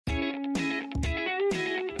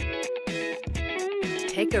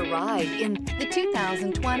Take a ride in the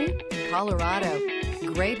 2020 Colorado.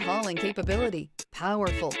 Great hauling capability,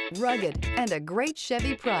 powerful, rugged, and a great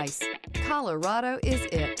Chevy price. Colorado is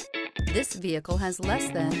it. This vehicle has less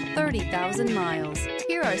than 30,000 miles.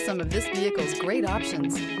 Here are some of this vehicle's great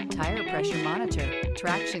options: tire pressure monitor,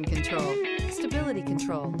 traction control, stability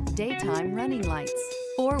control, daytime running lights,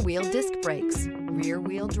 four-wheel disc brakes,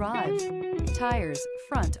 rear-wheel drive, tires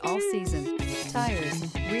front all season, tires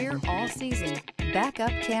rear all season,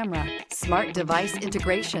 backup camera, smart device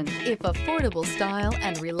integration. If affordable style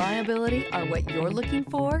and reliability are what you're looking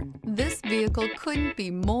for, this vehicle couldn't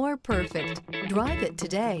be more perfect. Drive it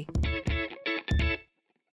today.